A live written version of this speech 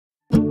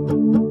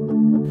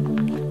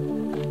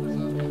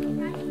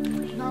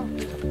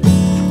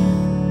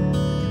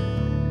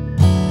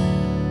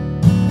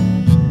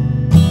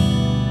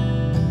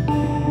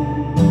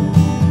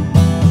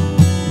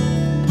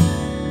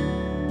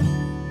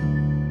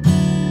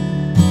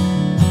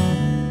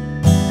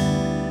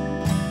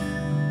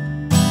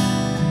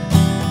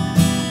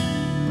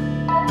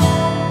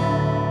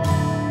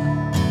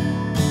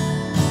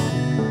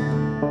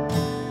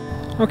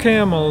Okay,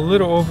 I'm a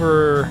little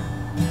over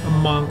a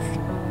month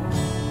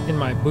in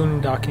my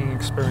boondocking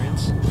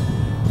experience,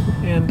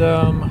 and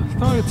I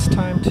thought it's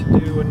time to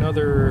do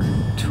another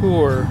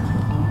tour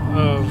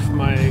of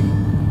my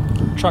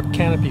truck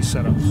canopy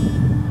setup,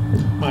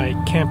 my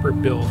camper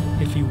build,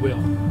 if you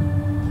will.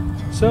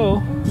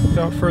 So,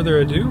 without further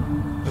ado,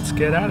 let's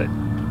get at it.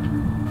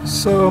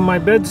 So my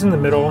bed's in the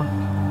middle.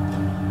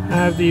 I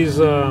have these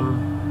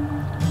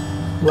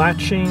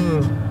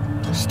latching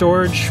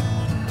storage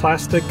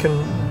plastic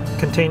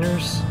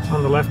containers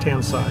on the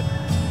left-hand side,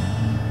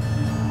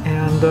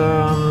 and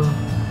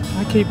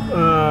I keep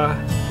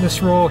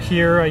this roll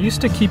here. I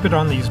used to keep it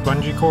on these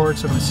bungee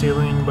cords in the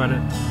ceiling, but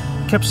it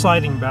kept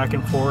sliding back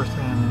and forth,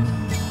 and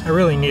I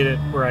really need it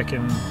where I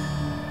can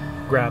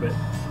grab it.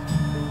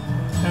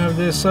 I have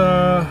this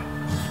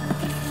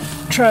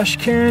trash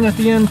can at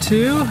the end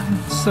too.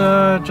 It's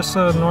just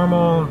a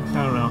normal,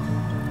 I don't know,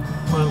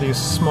 one of these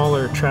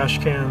smaller trash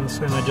cans,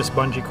 and I just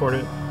bungee cord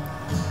it.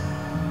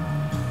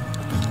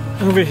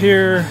 Over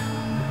here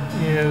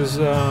is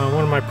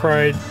one of my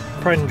pride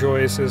and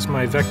joys is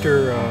my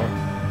Vector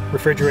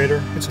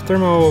refrigerator. It's a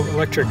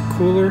thermoelectric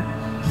cooler,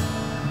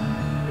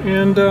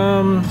 and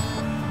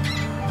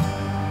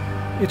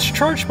it's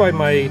charged by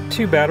my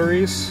 2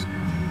 batteries,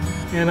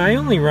 and I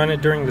only run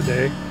it during the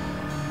day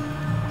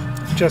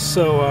just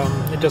so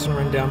it doesn't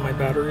run down my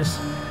batteries.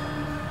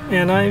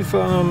 And I've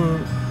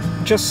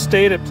just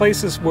stayed at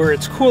places where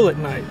it's cool at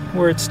night,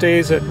 where it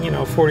stays at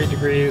 40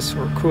 degrees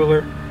or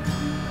cooler.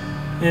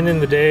 And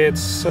in the day,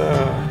 it's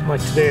like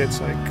today,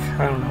 it's like,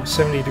 I don't know,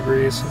 70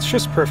 degrees. It's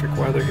just perfect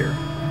weather here.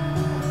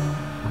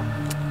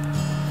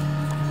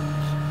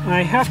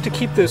 I have to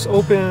keep this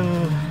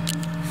open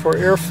for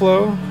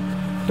airflow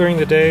during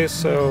the day,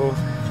 so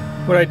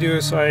what I do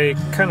is I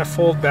kind of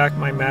fold back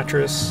my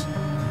mattress,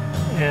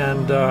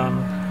 and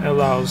it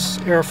allows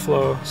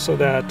airflow so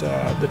that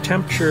the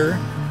temperature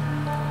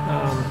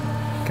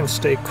can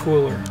stay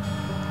cooler.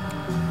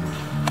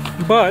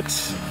 But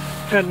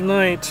at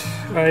night,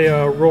 I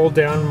roll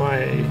down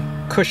my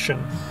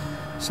cushion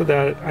so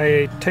that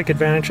I take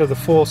advantage of the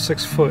full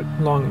 6-foot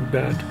long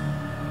bed.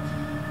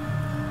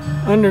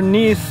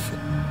 Underneath,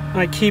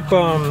 I keep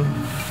a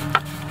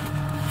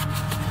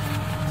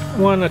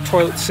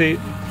toilet seat.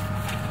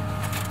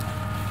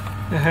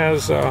 It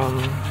has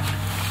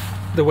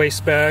the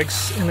waste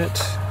bags in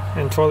it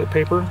and toilet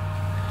paper.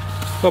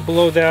 But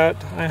below that,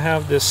 I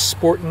have this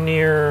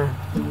Sportneer,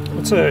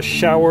 it's a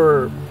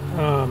shower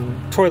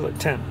toilet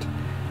tent.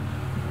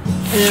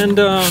 And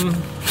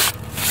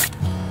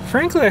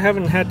frankly, I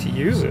haven't had to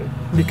use it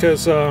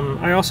because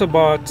I also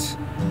bought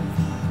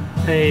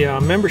a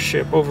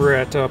membership over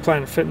at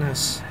Planet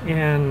Fitness,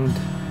 and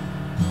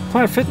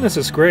Planet Fitness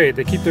is great.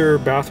 They keep their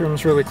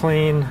bathrooms really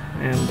clean,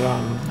 and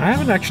I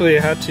haven't actually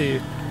had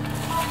to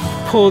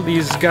pull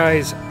these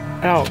guys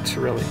out,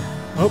 really.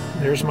 Oh,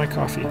 there's my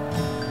coffee.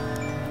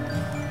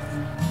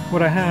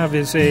 What I have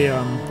is a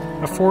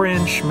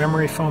 4-inch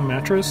memory foam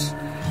mattress,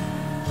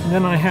 and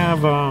then I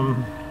have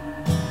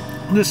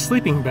this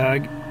sleeping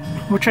bag,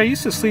 which I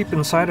used to sleep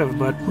inside of,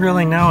 but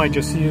really now I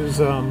just use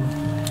this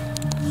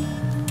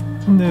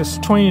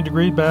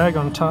 20-degree bag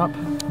on top,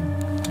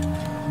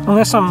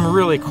 unless I'm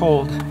really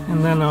cold,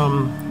 and then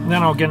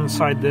I'll get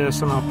inside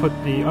this and I'll put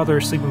the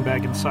other sleeping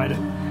bag inside it.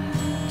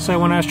 So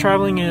when I was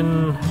traveling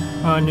in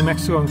New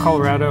Mexico and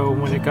Colorado,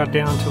 when it got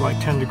down to like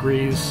 10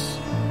 degrees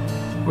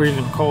or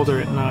even colder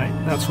at night,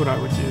 that's what I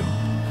would do.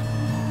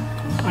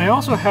 I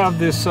also have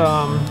this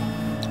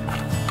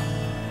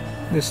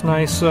this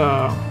nice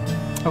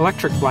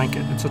electric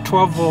blanket. It's a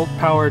 12-volt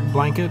powered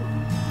blanket,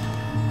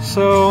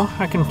 so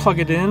I can plug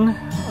it in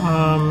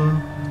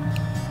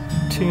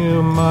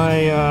to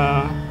my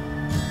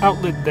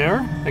outlet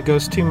there. That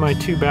goes to my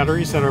 2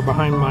 batteries that are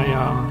behind my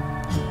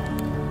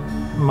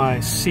my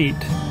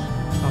seat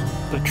of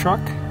the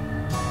truck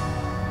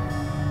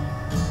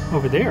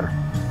over there.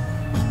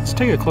 Let's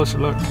take a closer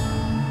look.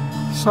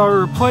 So I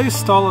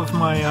replaced all of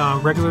my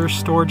regular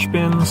storage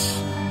bins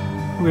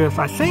with,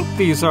 I think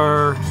these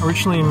are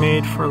originally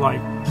made for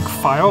like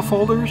file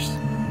folders.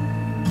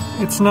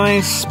 It's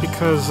nice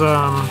because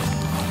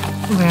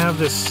they have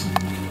this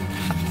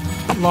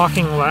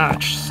locking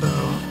latch, so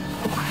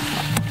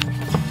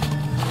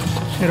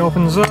it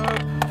opens up.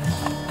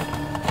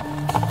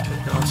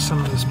 Take off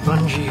some of this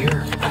bungee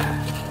here.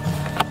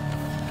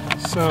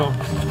 So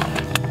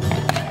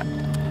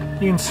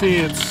you can see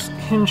it's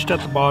hinged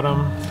at the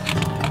bottom.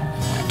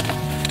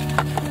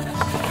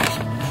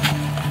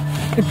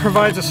 It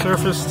provides a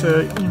surface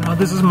to,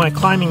 this is my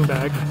climbing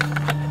bag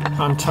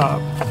on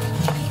top.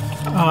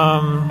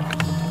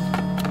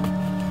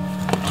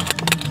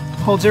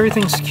 Holds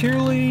everything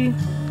securely,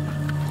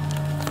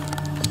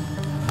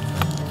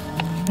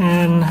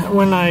 and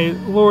when I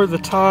lower the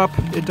top,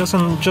 it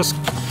doesn't just,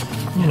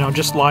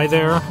 just lie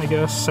there, I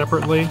guess,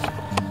 separately.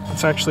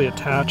 It's actually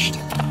attached.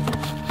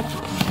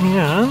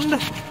 And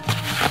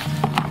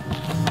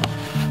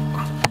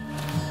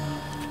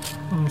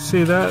you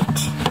see that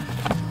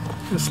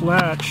this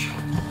latch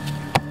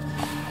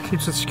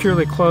keeps it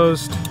securely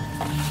closed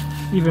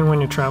even when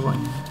you're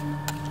traveling.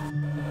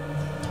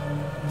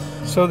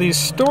 So these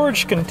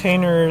storage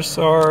containers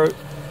are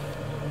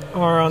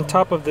on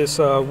top of this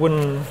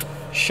wooden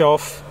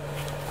shelf,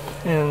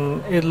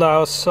 and it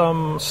allows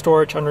some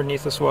storage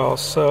underneath as well.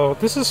 So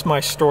this is my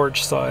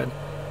storage side.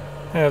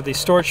 I have these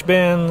storage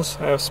bins,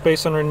 I have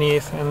space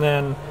underneath, and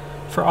then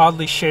for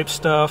oddly shaped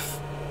stuff,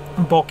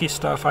 bulky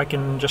stuff, I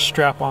can just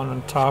strap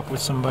on top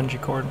with some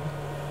bungee cord.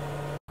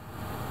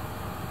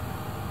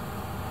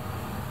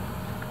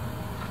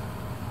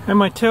 At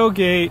my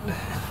tailgate,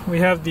 we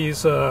have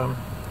these,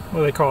 what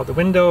do they call it?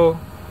 The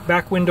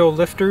back window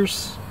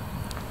lifters.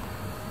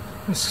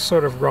 This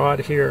sort of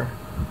rod here.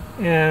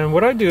 And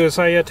what I do is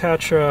I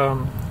attach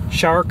a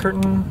shower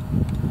curtain.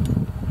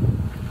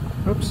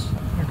 Oops,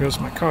 there goes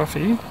my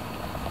coffee.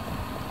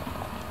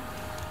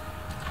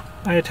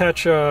 I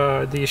attach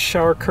these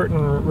shower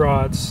curtain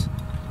rods,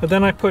 but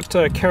then I put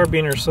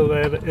carabiners so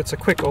that it's a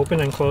quick open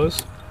and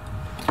close.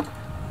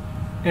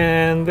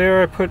 And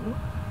there I put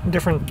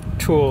different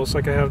tools,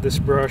 like I have this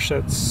brush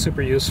that's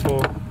super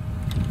useful.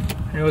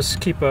 I always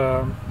keep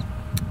a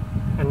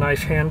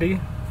knife handy,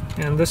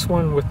 and this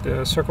one with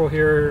the circle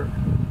here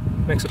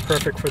makes it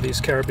perfect for these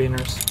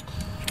carabiners.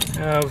 I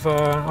have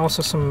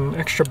also some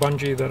extra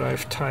bungee that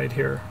I've tied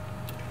here.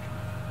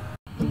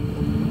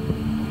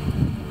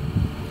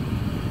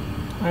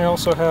 I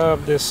also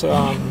have this,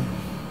 I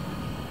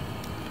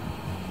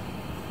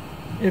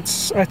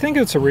think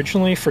it's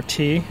originally for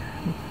tea.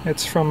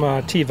 It's from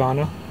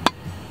Teavana,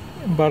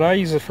 but I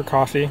use it for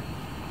coffee.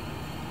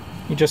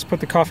 You just put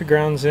the coffee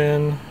grounds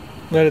in,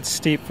 let it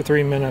steep for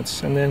 3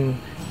 minutes, and then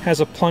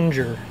has a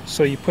plunger.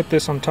 So you put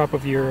this on top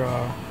of your,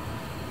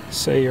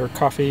 say your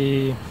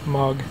coffee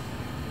mug,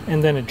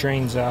 and then it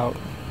drains out.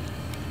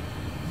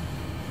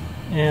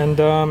 And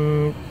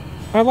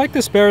I like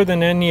this better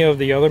than any of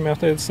the other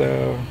methods.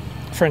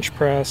 French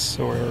press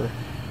or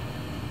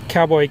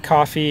cowboy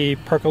coffee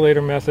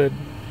percolator method.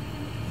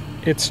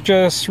 It's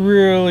just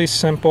really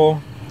simple.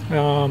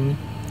 You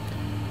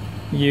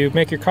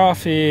make your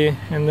coffee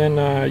and then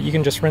you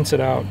can just rinse it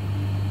out.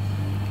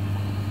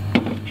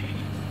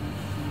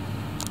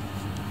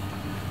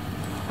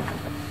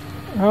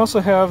 I also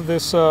have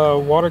this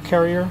water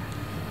carrier.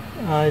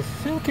 I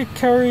think it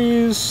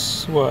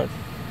carries, what,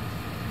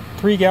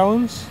 3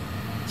 gallons?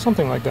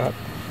 Something like that.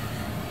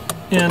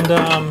 And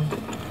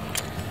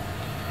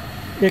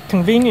it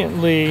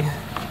conveniently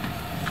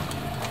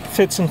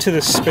fits into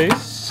this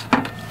space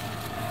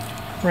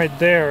right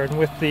there, and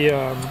with the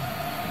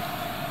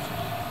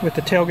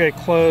tailgate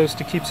closed,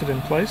 it keeps it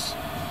in place.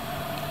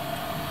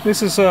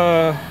 This is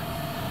a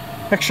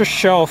extra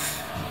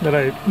shelf that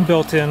I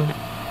built in,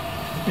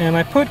 and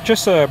I put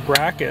just a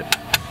bracket,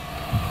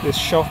 this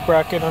shelf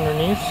bracket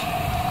underneath,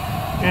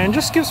 and it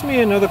just gives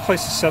me another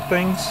place to set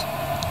things.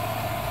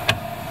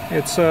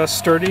 It's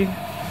sturdy,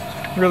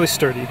 really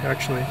sturdy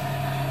actually.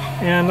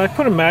 And I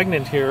put a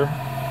magnet here,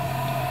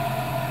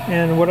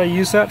 and what I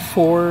use that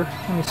for,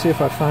 let me see if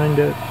I find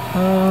it,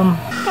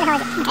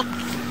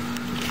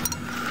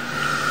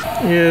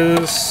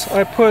 is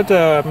I put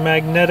a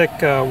magnetic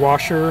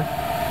washer,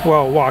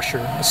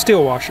 a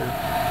steel washer.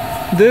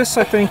 This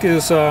I think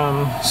is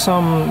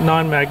some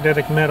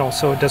non-magnetic metal,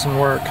 so it doesn't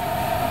work.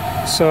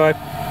 So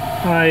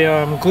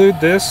I glued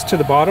this to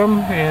the bottom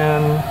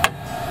and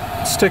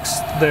it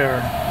sticks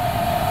there.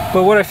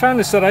 But what I found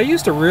is that I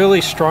used a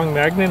really strong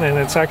magnet, and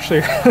it's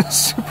actually not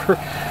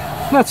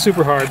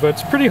super hard, but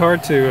it's pretty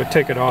hard to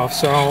take it off.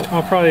 So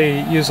I'll probably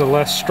use a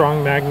less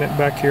strong magnet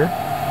back here.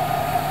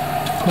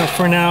 But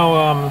for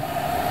now,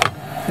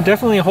 it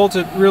definitely holds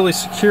it really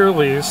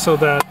securely so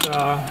that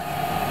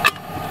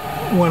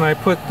when I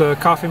put the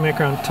coffee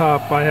maker on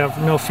top, I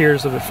have no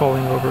fears of it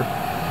falling over.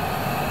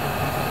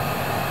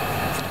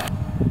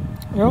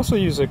 I also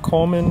use a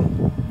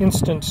Coleman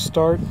Insta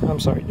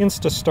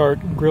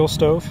Start grill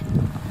stove.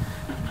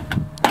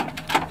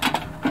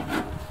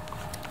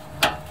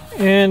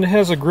 And it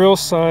has a grill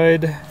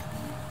side.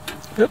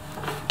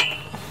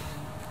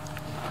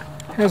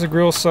 Has a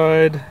grill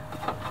side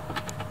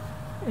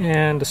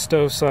and a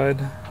stove side.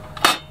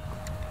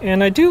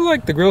 And I do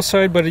like the grill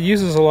side, but it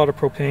uses a lot of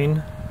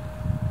propane,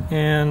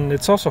 and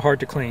it's also hard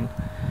to clean.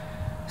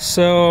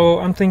 So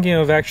I'm thinking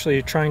of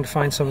actually trying to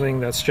find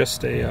something that's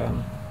just a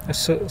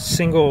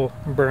single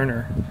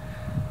burner.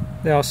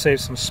 That'll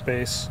save some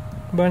space.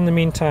 But in the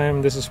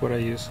meantime, this is what I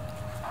use.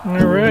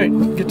 Alright,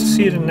 get to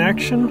see it in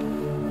action.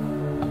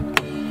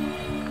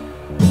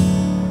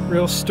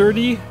 Real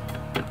sturdy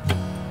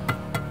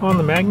on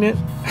the magnet.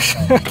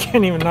 I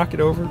can't even knock it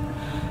over.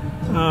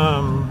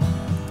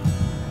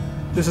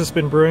 This has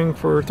been brewing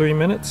for 3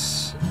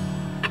 minutes.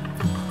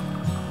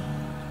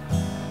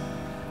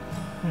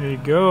 There you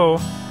go.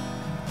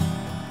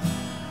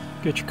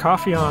 Get your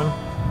coffee on.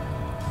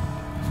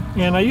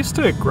 And I used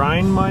to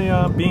grind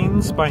my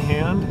beans by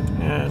hand,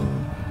 and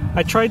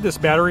I tried this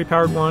battery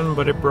powered one,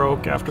 but it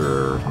broke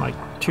after like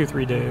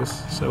 2-3 days,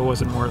 so it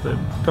wasn't worth it.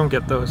 Don't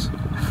get those.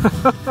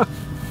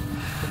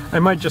 I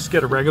might just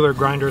get a regular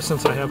grinder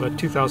since I have a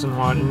 2000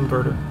 watt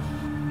inverter.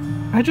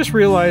 I just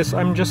realized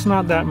I'm just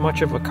not that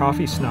much of a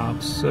coffee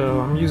snob, so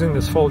I'm using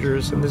this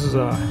Folgers, and this is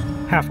a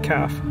half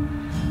calf.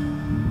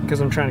 because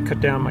I'm trying to cut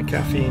down my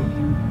caffeine,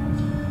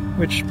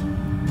 which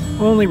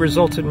only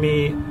resulted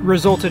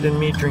in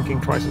me drinking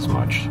twice as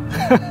much.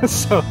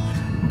 So,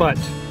 but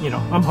you know,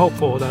 I'm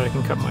hopeful that I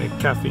can cut my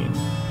caffeine.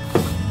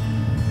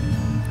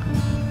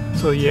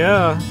 So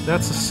yeah,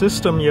 that's the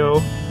system,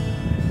 yo.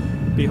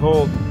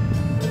 Behold.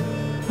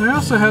 I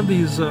also have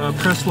these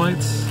press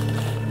lights,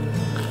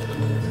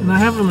 and I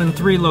have them in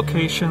 3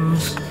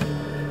 locations.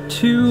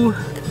 2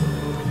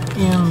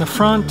 in the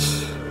front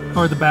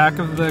or the back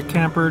of the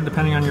camper,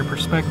 depending on your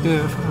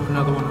perspective. I have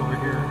another one over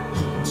here.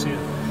 You can see it.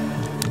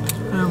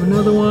 I have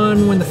another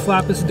one when the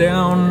flap is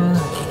down.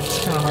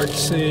 It's kind of hard to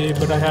see,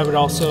 but I have it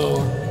also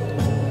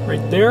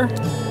right there.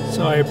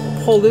 So I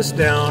pull this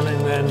down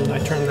and then I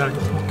turn that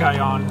guy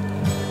on.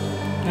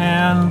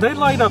 And they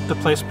light up the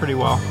place pretty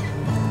well.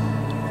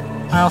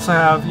 I also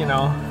have, you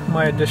know,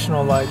 my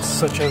additional lights,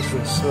 such as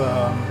this,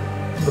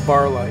 the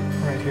bar light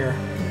right here,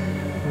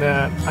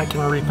 that I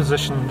can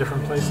reposition in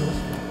different places.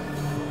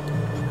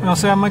 I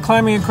also have my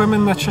climbing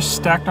equipment that's just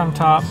stacked on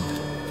top,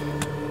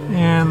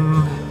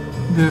 and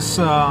this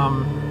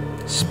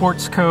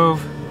sports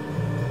cove,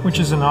 which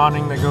is an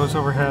awning that goes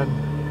overhead.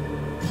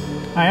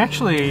 I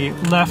actually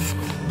left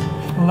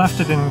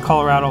it in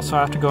Colorado, so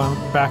I have to go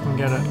back and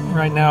get it.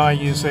 Right now I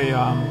use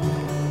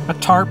a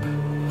tarp,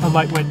 a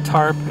lightweight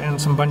tarp, and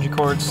some bungee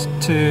cords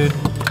to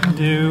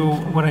do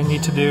what I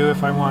need to do.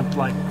 If I want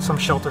like some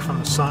shelter from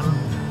the sun,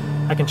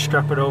 I can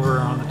strap it over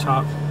on the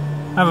top.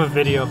 I have a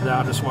video of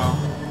that as well.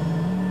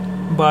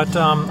 But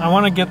I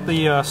want to get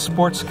the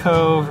sports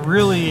cove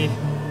really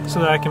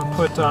so that I can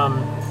put,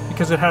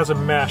 because it has a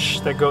mesh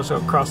that goes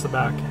across the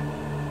back.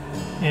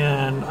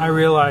 And I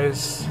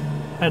realize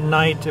at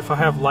night, if I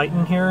have light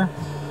in here,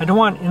 I don't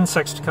want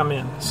insects to come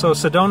in. So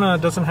Sedona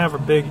doesn't have a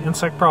big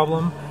insect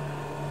problem.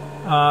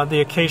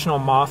 The occasional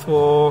moth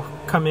will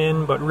come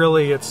in, but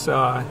really it's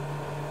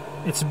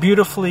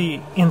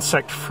beautifully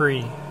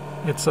insect-free.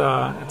 It's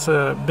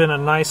been a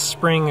nice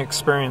spring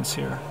experience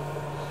here.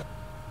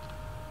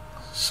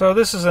 So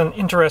this is an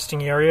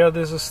interesting area.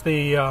 This is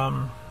the,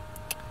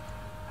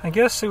 I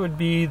guess it would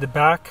be the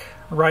back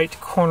right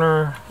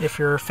corner if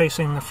you're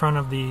facing the front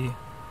of the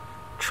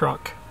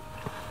truck.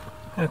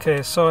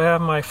 Okay, so I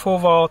have my full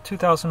vol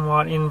 2000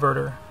 watt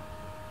inverter.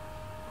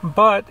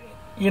 But,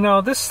 you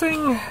know, this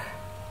thing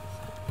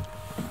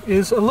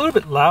is a little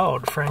bit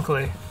loud,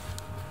 frankly.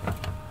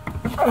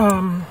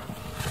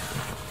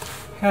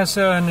 Has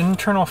an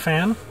internal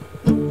fan.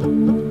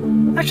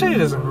 Actually,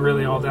 it isn't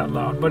really all that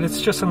loud, but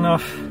it's just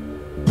enough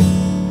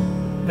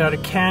that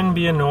it can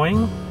be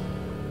annoying,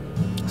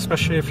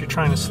 especially if you're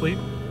trying to sleep.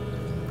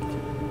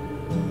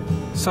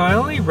 So I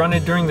only run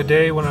it during the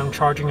day when I'm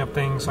charging up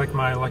things like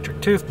my electric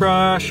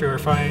toothbrush, or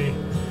if I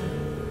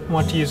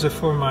want to use it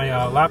for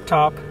my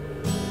laptop,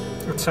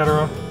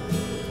 etc.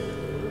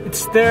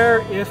 It's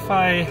there if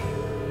I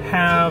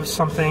have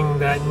something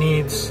that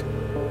needs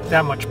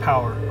that much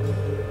power.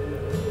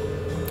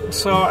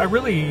 So I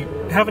really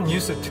haven't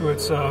used it to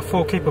its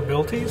full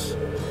capabilities.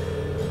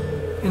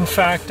 In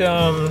fact,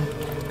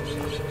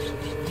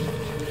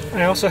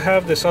 I also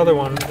have this other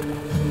one.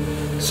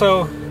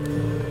 So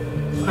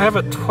I have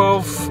a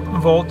 12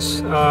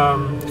 volts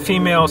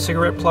female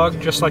cigarette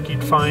plug, just like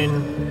you'd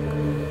find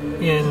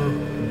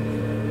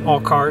in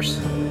all cars,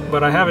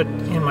 but I have it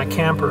in my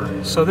camper.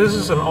 So this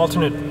is an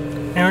alternate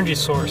energy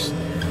source,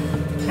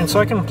 and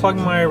so I can plug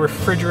my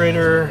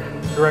refrigerator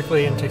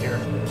directly into here.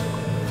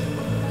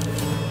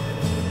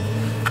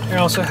 I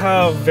also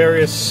have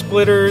various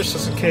splitters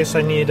just in case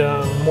I need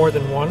more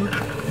than one.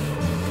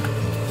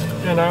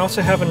 And I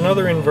also have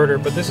another inverter,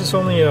 but this is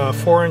only a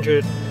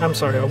 100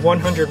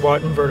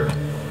 watt inverter.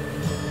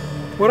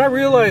 What I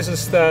realize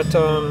is that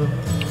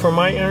for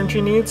my energy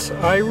needs,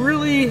 I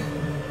really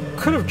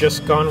could have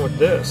just gone with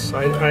this.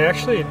 I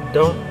actually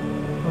don't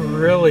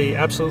really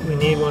absolutely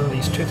need one of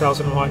these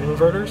 2000 watt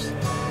inverters.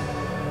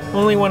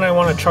 Only when I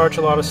want to charge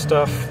a lot of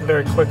stuff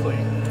very quickly.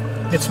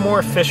 It's more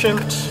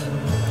efficient.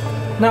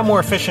 Not more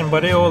efficient,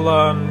 but it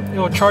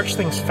will charge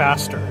things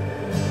faster.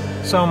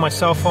 So my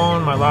cell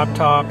phone, my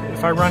laptop,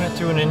 if I run it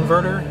through an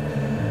inverter,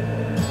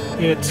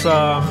 it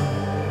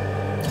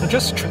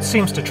just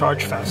seems to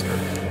charge faster.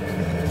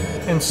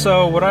 And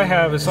so what I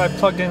have is I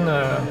plugged in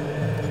a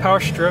power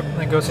strip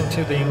that goes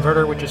into the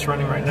inverter, which is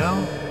running right now,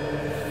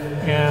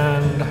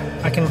 and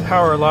I can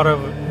power a lot of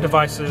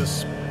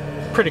devices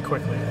pretty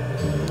quickly.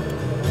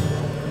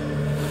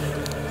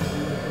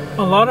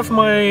 A lot of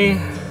my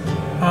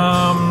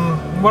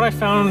what I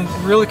found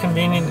really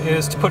convenient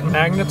is to put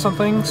magnets on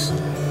things.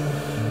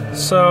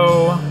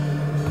 So,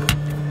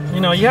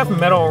 you know, you have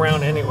metal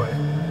around anyway.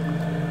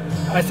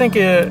 I think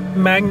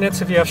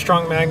magnets, if you have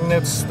strong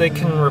magnets, they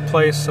can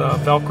replace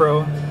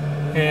Velcro,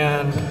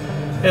 and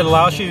it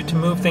allows you to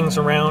move things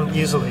around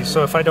easily.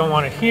 So if I don't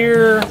want it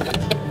here,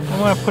 I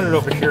want to put it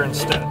over here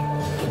instead.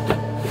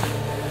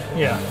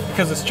 Yeah,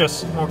 because it's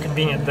just more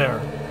convenient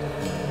there.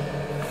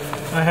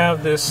 I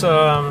have this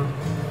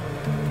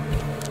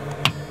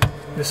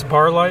this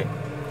bar light,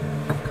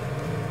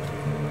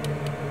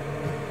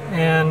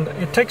 and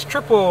it takes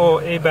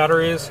AAA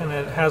batteries, and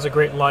it has a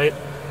great light.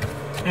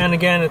 And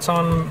again, it's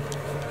on,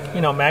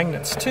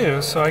 magnets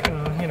too, so I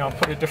can,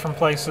 put it different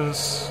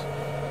places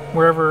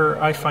wherever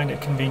I find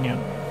it convenient.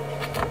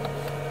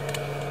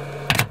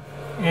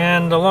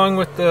 And along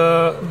with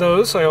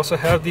those, I also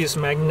have these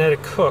magnetic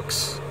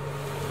hooks,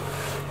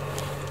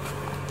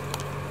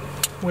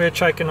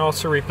 which I can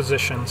also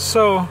reposition.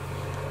 So,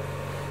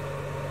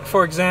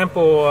 for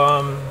example,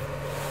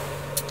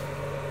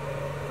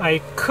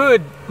 I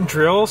could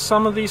drill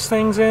some of these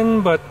things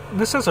in, but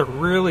this has a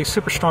really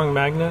super strong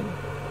magnet,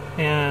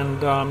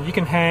 and you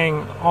can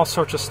hang all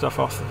sorts of stuff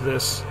off of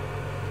this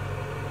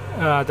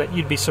that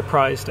you'd be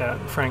surprised at,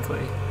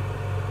 frankly.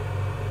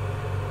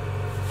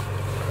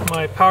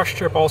 My power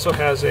strip also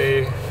has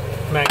a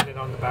magnet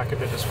on the back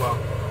of it as well.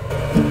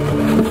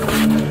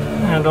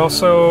 And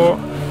also,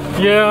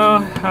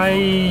 yeah, I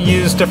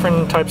use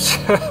different types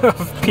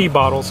of pee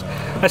bottles.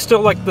 I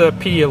still like the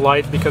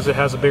Pedialyte because it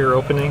has a bigger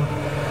opening,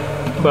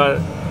 but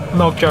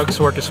milk jugs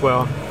work as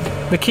well.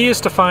 The key is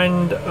to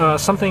find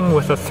something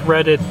with a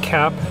threaded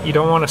cap. You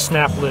don't want a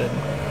snap lid.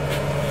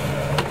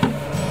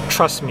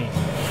 Trust me.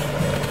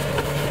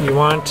 You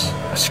want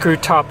a screw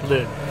top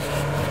lid.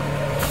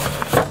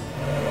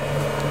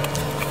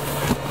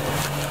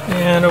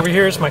 And over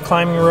here is my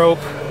climbing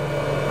rope.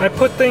 I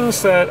put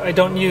things that I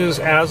don't use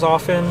as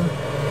often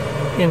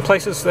in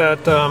places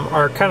that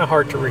are kind of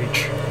hard to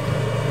reach.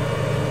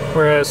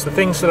 Whereas the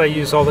things that I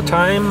use all the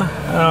time,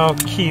 I'll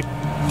keep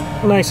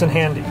nice and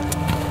handy.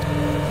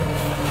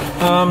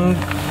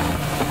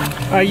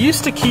 I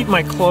used to keep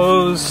my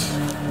clothes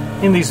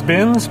in these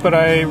bins, but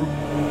I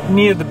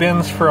needed the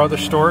bins for other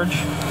storage.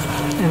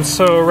 And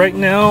so right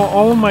now,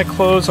 all of my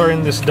clothes are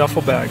in this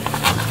duffel bag.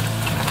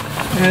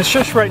 And it's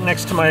just right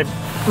next to my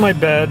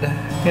bed,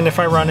 and if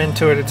I run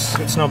into it,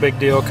 it's no big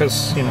deal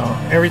because,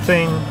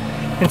 everything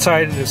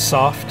inside it is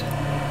soft.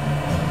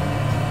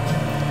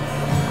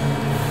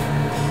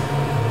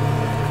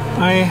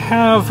 I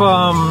have,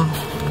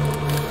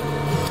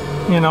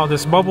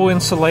 this bubble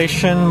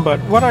insulation, but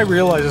what I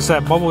realize is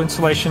that bubble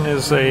insulation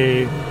is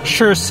a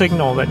sure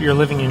signal that you're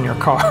living in your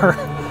car.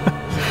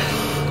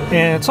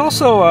 And it's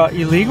also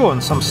illegal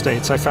in some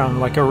states, I found,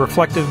 like a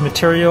reflective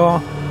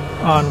material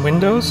on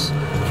windows.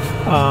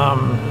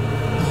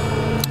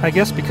 I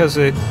guess because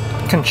it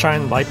can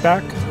shine light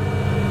back,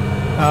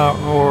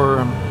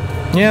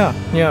 yeah,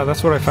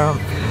 that's what I found.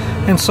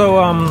 And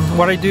so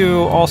what I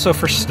do also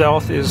for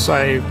stealth is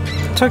I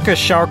took a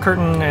shower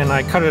curtain and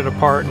I cut it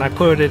apart and I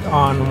put it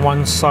on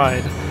one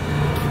side.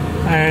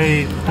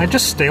 I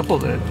just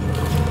stapled it,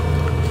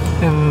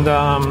 and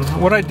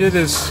what I did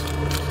is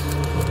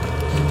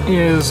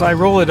I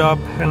roll it up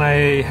and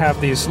I have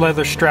these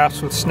leather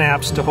straps with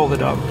snaps to hold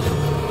it up.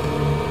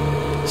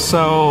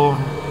 So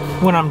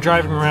when I'm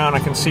driving around, I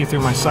can see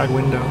through my side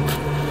window.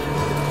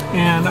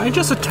 And I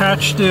just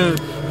attached it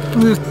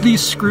with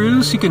these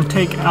screws you can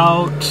take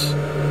out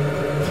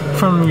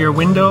from your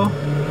window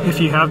if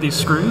you have these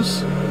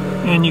screws.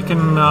 And you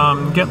can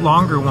get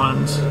longer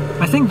ones.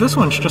 I think this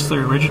one's just the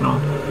original.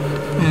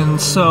 And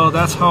so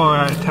that's how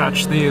I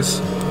attach these.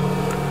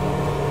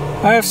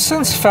 I have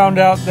since found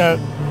out that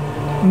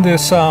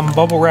this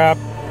bubble wrap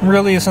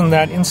really isn't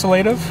that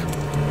insulative.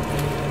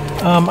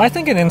 I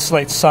think it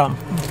insulates some.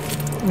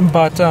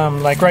 But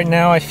like right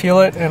now I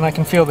feel it, and I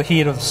can feel the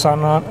heat of the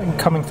sun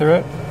coming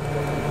through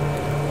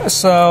it.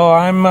 So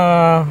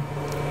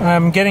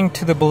I'm getting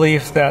to the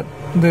belief that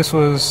this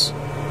was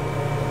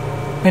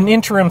an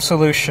interim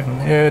solution.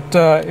 It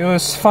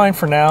was fine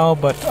for now,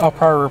 but I'll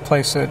probably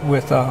replace it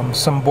with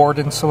some board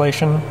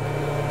insulation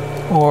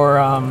or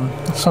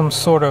some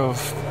sort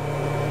of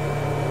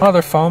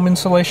other foam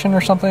insulation or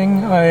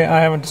something.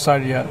 I haven't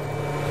decided yet.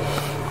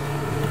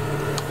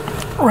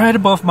 Right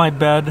above my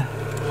bed,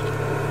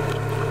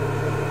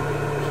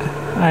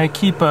 I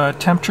keep a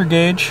temperature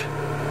gauge.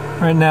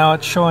 Right now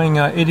it's showing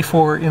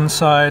 84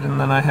 inside, and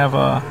then I have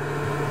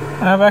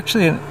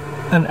actually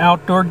an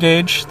outdoor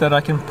gauge that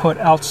I can put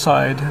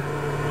outside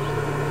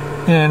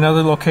in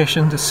another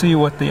location to see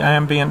what the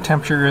ambient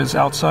temperature is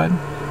outside.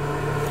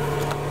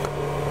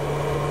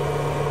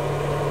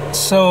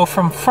 So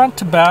from front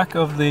to back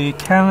of the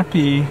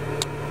canopy,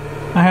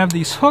 I have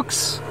these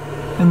hooks,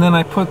 and then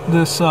I put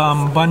this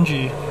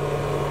bungee,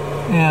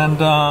 and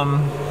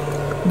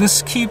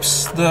this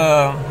keeps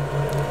the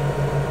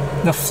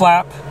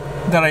flap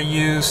that I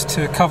use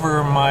to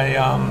cover my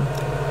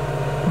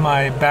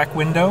my back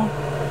window.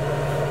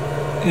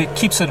 It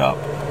keeps it up,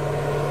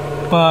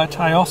 but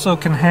I also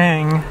can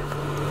hang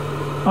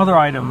other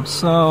items.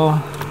 So,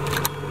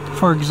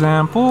 for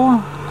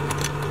example,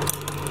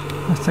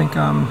 I think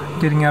I'm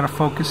getting out of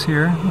focus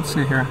here. Let's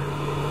see here.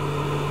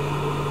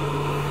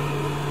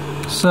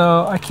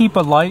 So I keep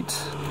a light,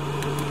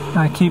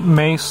 I keep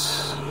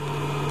mace,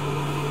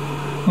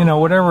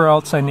 whatever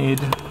else I need,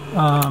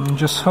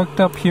 just hooked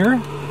up here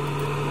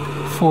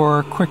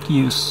for quick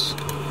use.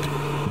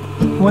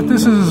 What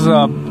this is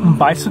a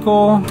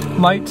bicycle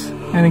light,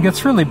 and it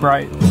gets really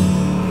bright.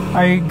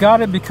 I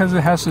got it because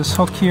it has this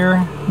hook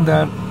here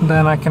that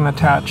then I can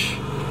attach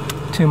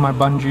to my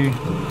bungee,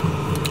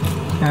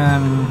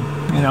 and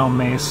you know,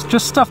 mace.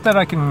 Just stuff that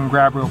I can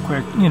grab real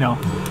quick, you know,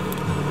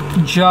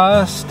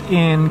 just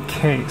in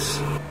case.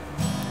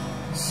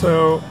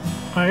 So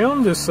I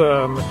own this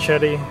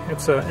machete.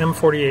 It's a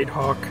M48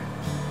 Hawk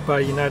by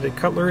United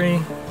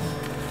Cutlery.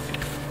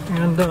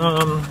 And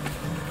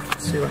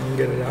let's see if I can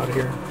get it out of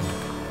here.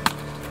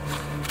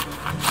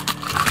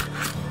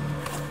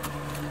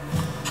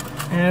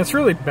 And it's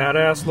really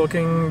badass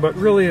looking, but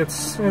really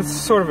it's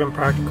sort of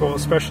impractical,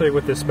 especially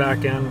with this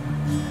back end.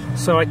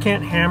 So I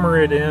can't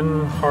hammer it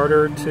in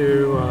harder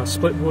to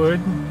split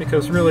wood,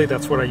 because really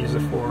that's what I use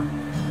it for.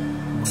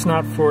 It's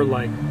not for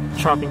like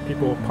chopping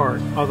people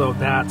apart, although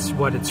that's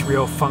what its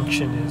real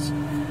function is.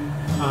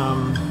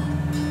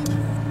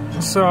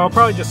 So I'll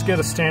probably just get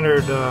a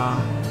standard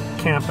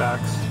camp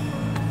axe.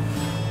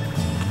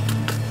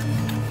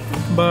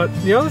 But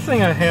the other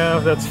thing I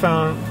have that's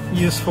found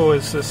useful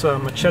is this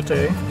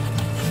machete.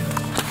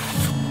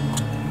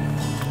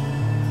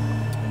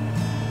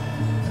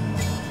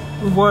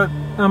 What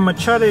a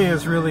machete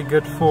is really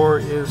good for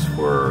is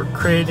for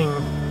creating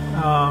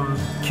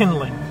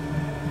kindling.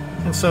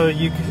 And so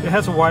it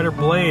has a wider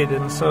blade,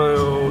 and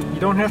so you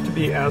don't have to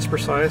be as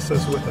precise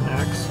as with an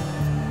axe.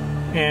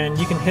 And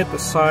you can hit the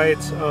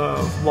sides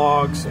of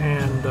logs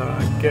and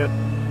get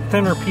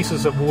thinner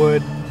pieces of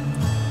wood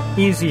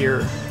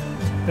easier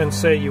than,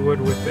 say, you would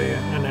with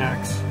an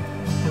axe.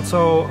 And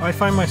so I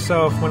find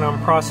myself, when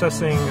I'm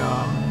processing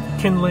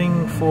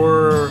kindling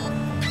for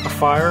a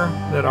fire,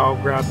 that I'll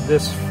grab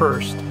this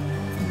first,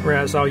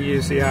 whereas I'll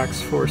use the axe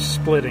for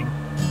splitting.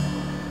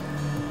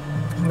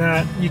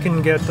 That you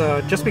can get,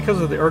 just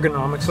because of the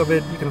ergonomics of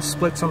it, you can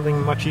split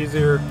something much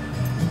easier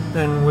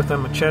than with a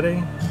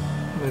machete.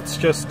 It's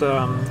just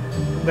the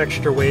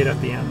extra weight at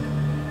the end.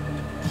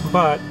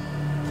 But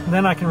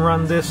then I can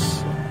run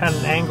this at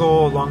an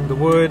angle along the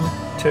wood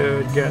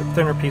to get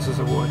thinner pieces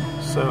of wood.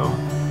 So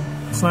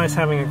it's nice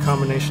having a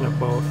combination of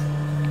both.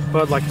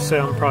 But like I said,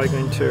 I'm probably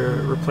going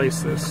to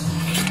replace this.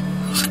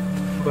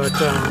 But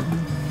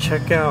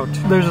check out,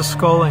 there's a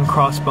skull and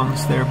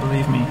crossbones there,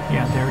 believe me.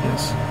 Yeah, there it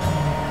is.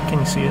 Can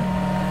you see it?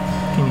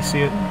 Can you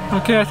see it?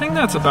 Okay, I think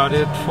that's about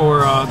it for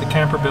the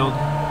camper build.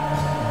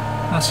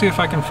 I'll see if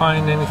I can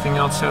find anything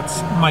else that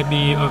might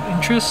be of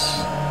interest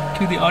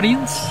to the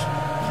audience.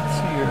 Let's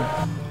see here.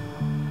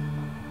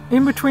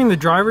 In between the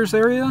driver's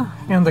area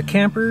and the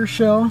camper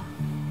shell,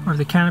 or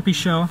the canopy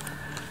shell,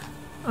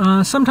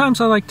 sometimes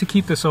I like to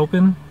keep this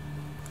open,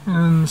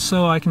 and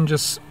so I can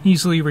just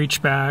easily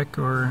reach back,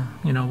 or,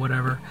 you know,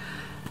 whatever.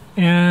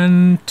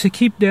 And to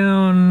keep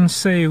down,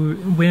 say,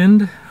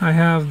 wind, I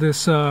have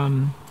this,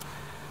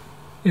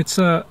 it's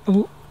a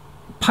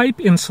pipe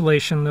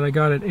insulation that I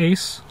got at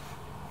Ace.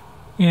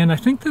 And I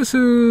think this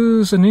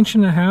is 1.5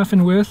 inches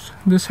in width.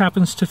 This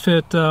happens to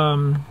fit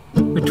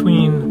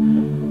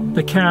between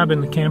the cab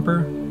and the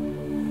camper.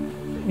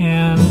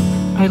 And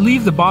I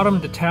leave the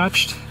bottom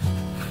detached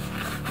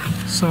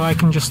so I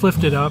can just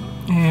lift it up.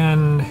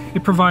 And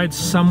it provides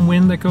some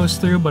wind that goes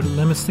through, but it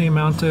limits the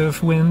amount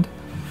of wind.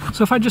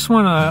 So if I just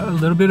want a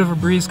little bit of a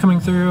breeze coming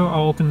through,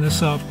 I'll open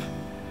this up.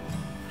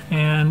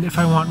 And if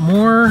I want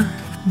more,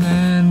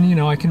 then, you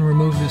know, I can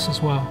remove this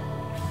as well.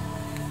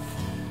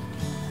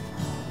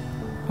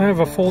 I have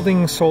a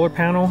folding solar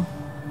panel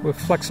with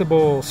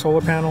flexible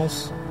solar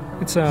panels.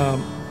 It's a,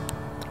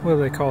 what do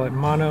they call it,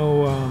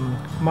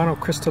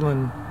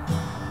 monocrystalline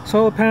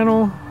solar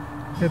panel.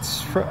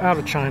 It's out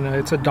of China.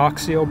 It's a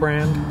Doxio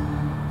brand.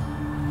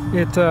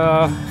 It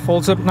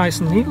folds up nice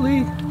and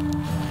neatly.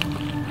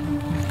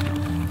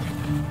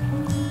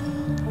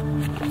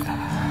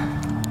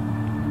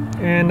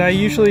 And I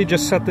usually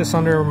just set this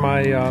under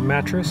my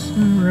mattress.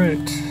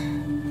 Alright.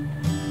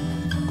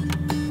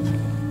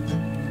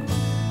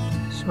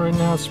 So right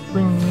now it's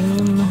bringing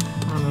in, I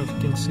don't know if you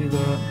can see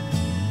that,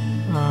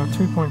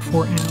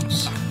 3.4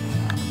 amps.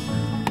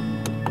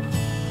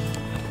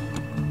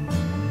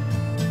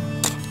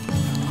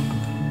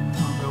 I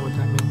don't know what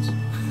that means.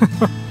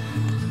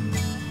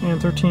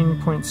 And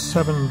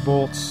 13.7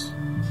 volts.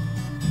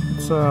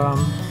 It's a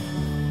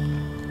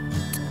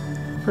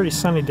pretty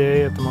sunny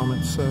day at the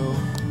moment, so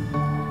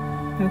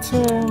it's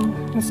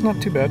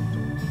not too bad.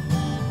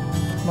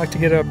 I'd like to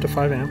get it up to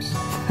 5 amps.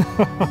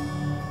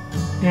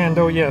 And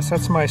oh yes,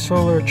 that's my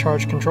solar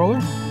charge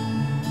controller.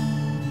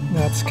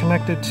 That's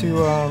connected to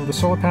the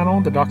solar panel,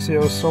 the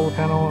Doxio solar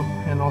panel,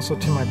 and also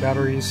to my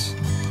batteries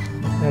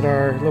that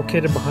are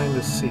located behind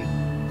this seat.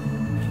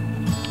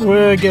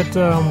 Where I get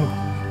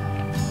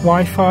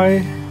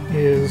Wi-Fi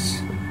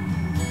is,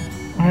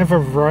 I have a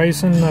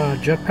Verizon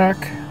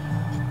jetpack,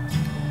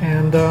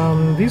 and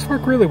these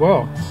work really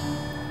well,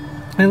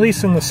 at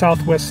least in the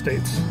southwest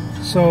states.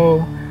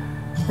 So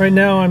right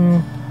now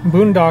I'm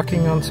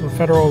boondocking on some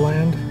federal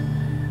land,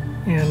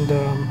 and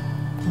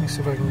let me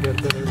see if I can get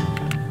a better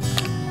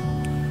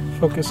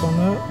focus on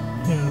that.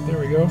 Yeah, there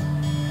we go.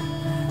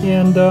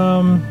 And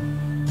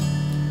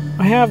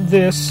I have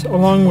this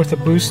along with a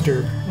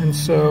booster, and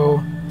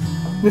so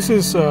this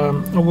is a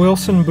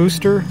Wilson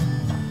booster.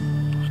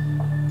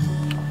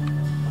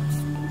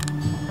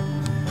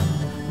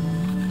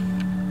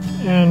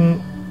 And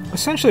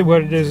essentially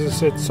what it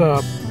is it's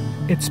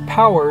it's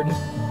powered,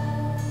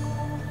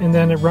 and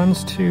then it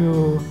runs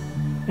to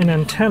an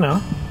antenna,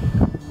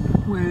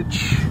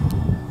 which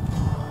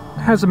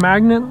has a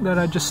magnet that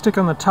I just stick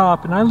on the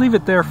top, and I leave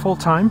it there full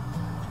time.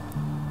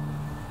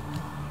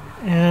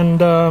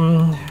 And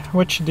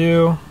what you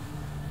do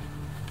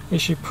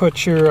is you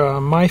put your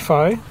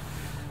WiFi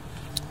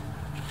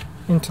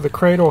into the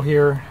cradle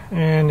here,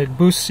 and it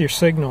boosts your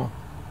signal.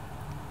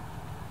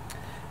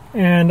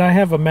 And I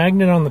have a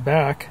magnet on the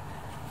back,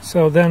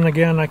 so then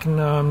again I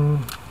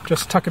can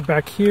just tuck it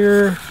back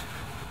here,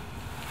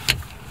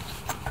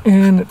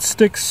 and it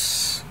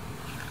sticks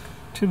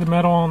to the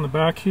metal on the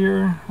back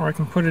here, or I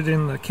can put it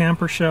in the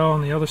camper shell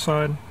on the other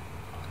side,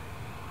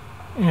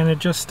 and it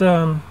just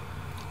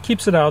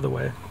keeps it out of the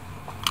way.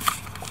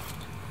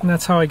 And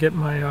that's how I get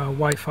my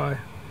Wi-Fi.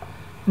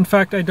 In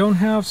fact, I don't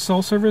have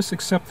cell service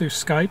except through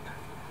Skype,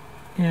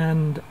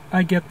 and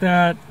I get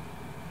that,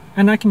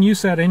 and I can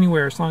use that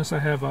anywhere as long as I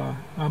have a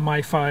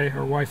MiFi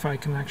or Wi-Fi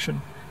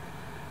connection.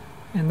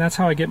 And that's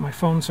how I get my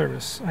phone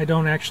service. I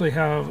don't actually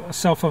have a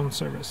cell phone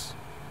service.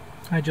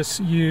 I just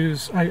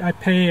use, I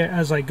pay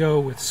as I go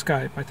with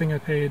Skype. I think I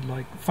paid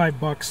like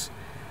 $5.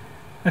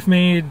 I've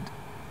made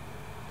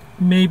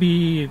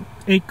maybe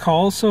 8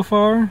 calls so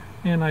far,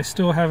 and I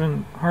still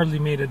haven't hardly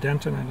made a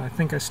dent in it. I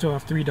think I still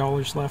have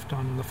 $3 left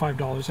on the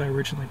 $5 I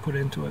originally put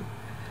into it.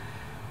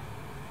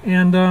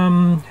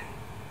 And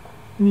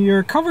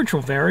your coverage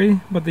will vary,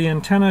 but the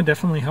antenna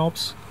definitely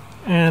helps.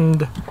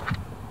 And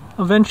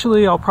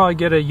eventually I'll probably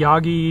get a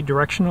Yagi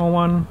directional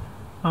one,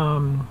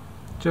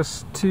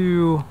 just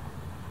to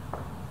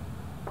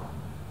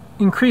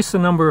increase the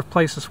number of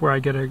places where I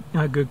get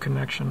a good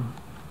connection.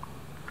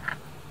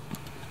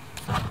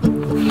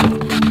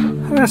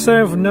 Last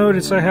I've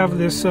noticed, I have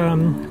this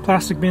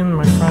plastic bin in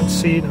my front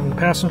seat on the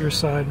passenger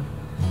side,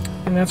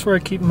 and that's where I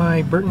keep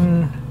my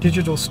Burton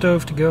digital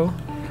stove to go.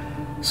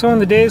 So on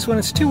the days when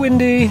it's too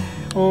windy,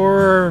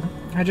 or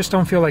I just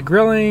don't feel like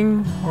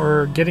grilling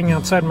or getting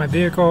outside my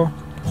vehicle,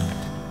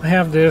 I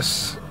have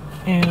this,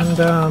 and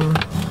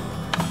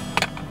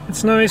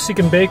it's nice. You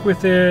can bake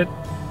with it,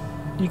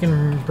 you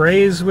can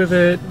braise with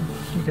it,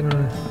 you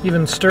can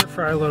even stir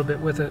fry a little bit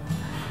with it,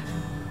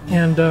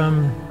 and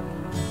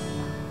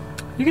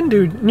you can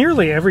do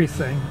nearly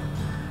everything.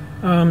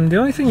 The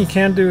only thing you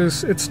can't do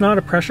is, it's not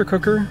a pressure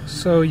cooker,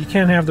 so you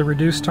can't have the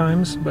reduced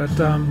times, but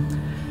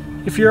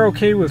if you're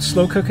okay with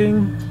slow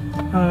cooking,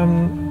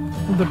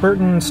 the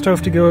Burton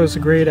Stove to Go is a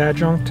great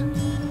adjunct.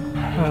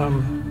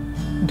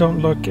 Don't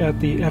look at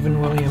the Evan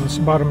Williams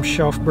bottom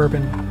shelf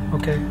bourbon,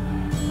 okay?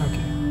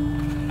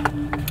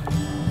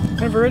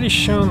 I've already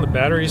shown the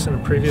batteries in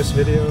a previous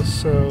video,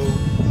 so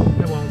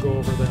I won't go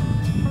over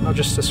them. I'll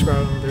just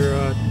describe them.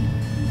 They're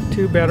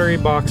 2 battery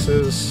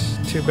boxes,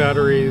 2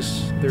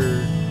 batteries.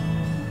 They're,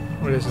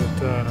 what is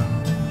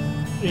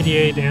it,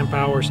 88 amp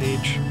hours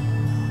each.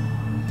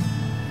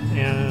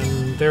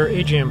 And they're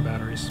AGM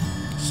batteries.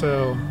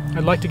 So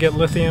I'd like to get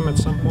lithium at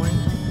some point,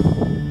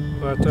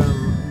 but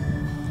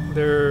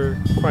they're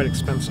quite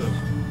expensive.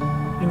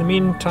 In the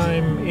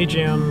meantime,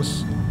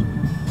 AGMs,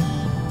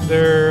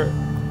 they're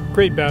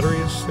great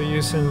batteries. They're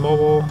used in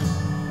mobile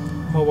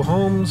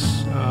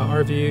homes,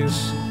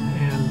 RVs,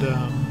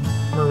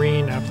 and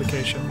marine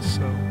applications.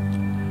 So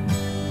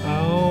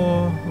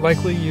I'll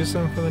likely use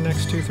them for the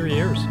next 2-3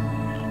 years.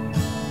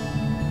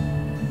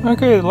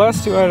 Okay, the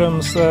last 2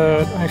 items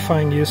that I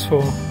find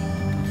useful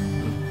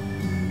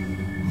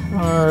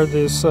are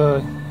this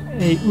a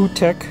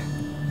UTEC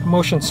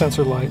motion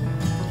sensor light.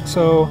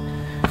 So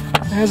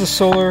it has a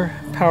solar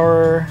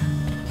power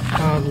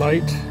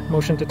light,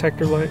 motion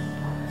detector light,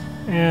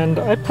 and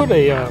I put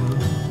a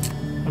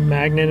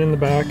magnet in the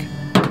back,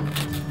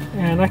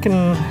 and I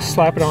can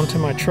slap it onto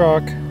my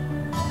truck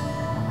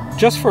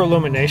just for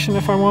illumination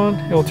if I want.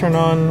 It'll turn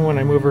on when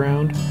I move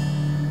around,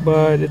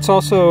 but it's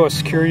also a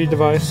security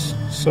device.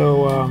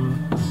 So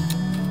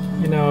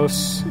you know,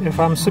 if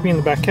I'm sitting in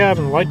the back cab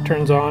and the light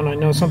turns on, I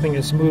know something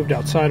has moved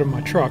outside of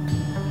my truck.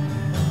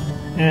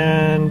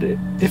 And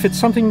if it's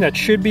something that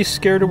should be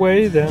scared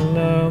away, then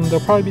they'll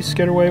probably be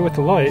scared away with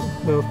the light.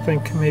 They'll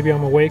think maybe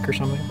I'm awake or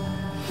something.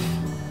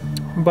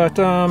 But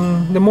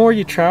the more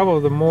you travel,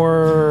 the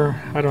more,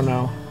 I don't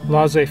know,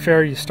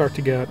 laissez-faire you start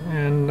to get.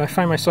 And I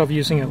find myself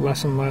using it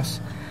less and less.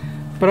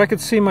 But I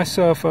could see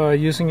myself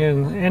using it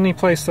in any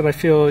place that I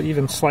feel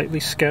even slightly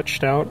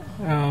sketched out.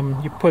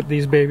 You put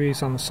these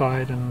babies on the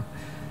side and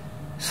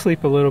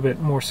sleep a little bit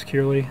more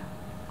securely.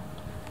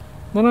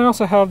 Then I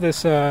also have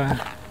this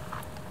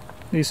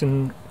these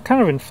kind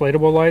of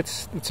inflatable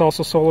lights. It's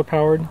also solar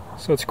powered,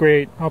 so it's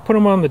great. I'll put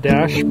them on the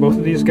dash, both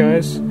of these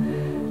guys,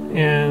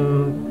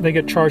 and they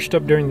get charged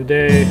up during the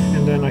day,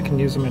 and then I can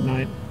use them at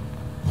night.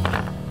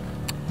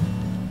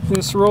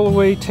 This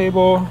rollaway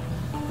table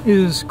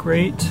is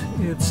great.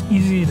 It's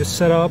easy to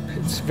set up.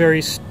 It's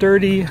very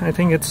sturdy. I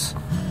think it's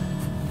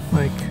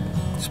like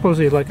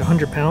supposedly like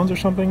 100 pounds or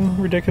something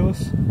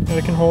ridiculous that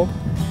it can hold.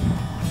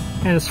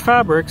 And it's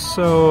fabric,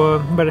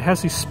 so but it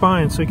has these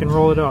spines so you can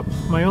roll it up.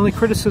 My only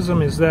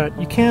criticism is that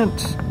you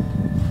can't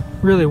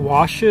really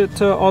wash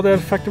it all that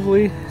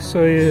effectively.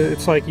 So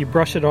it's like you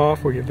brush it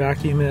off, or you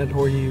vacuum it,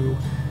 or you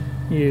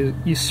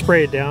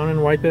spray it down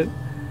and wipe it.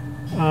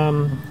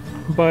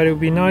 But it would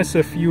be nice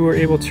if you were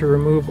able to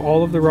remove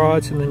all of the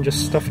rods and then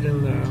just stuff it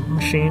in the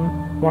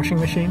washing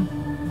machine.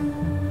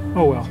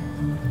 Oh well.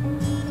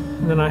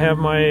 And then I have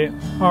my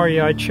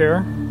REI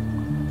chair.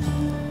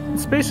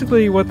 It's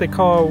basically what they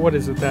call, what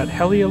is it, that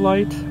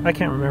Heliolite? I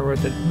can't remember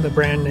what the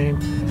brand name,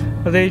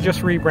 but they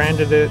just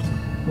rebranded it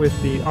with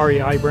the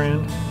REI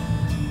brand.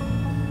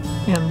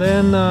 And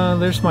then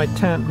there's my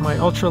tent, my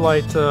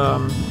ultralight.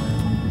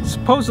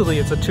 Supposedly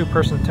it's a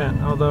 2-person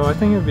tent, although I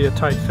think it would be a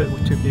tight fit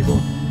with 2 people.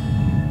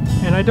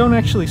 And I don't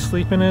actually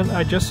sleep in it.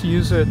 I just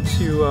use it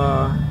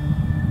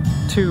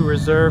to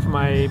reserve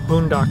my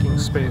boondocking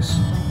space.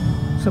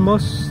 So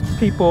most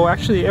people,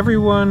 actually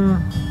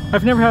everyone,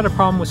 I've never had a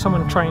problem with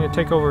someone trying to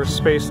take over a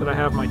space that I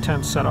have my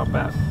tent set up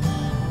at.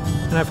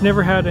 And I've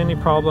never had any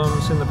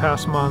problems in the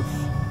past month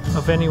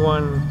of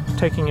anyone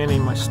taking any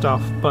of my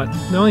stuff, but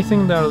the only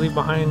thing that I leave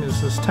behind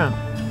is this tent.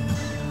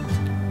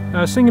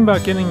 I was thinking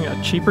about getting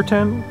a cheaper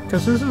tent,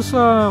 because this is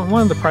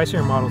one of the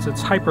pricier models.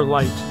 It's hyper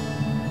light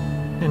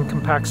and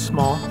compact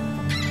small,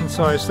 and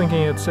so I was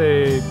thinking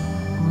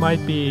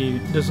might be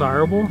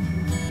desirable,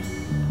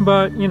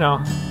 but you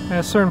know, at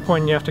a certain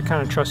point you have to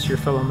kind of trust your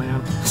fellow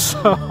man.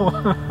 So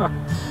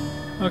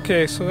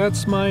okay, so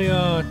that's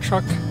my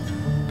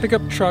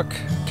pickup truck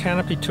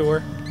canopy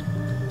tour.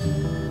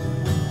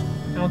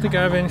 I don't think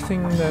I have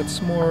anything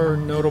that's more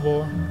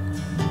notable.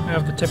 I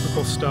have the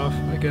typical stuff,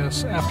 I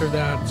guess. After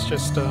that, it's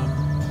just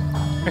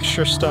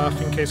extra stuff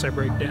in case I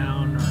break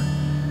down,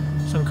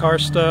 or some car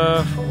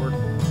stuff, or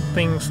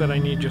things that I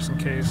need just in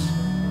case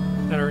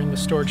that are in the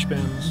storage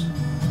bins.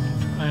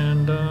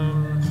 And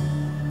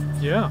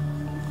yeah,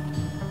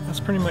 that's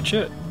pretty much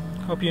it.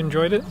 Hope you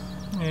enjoyed it,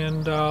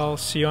 and I'll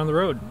see you on the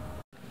road.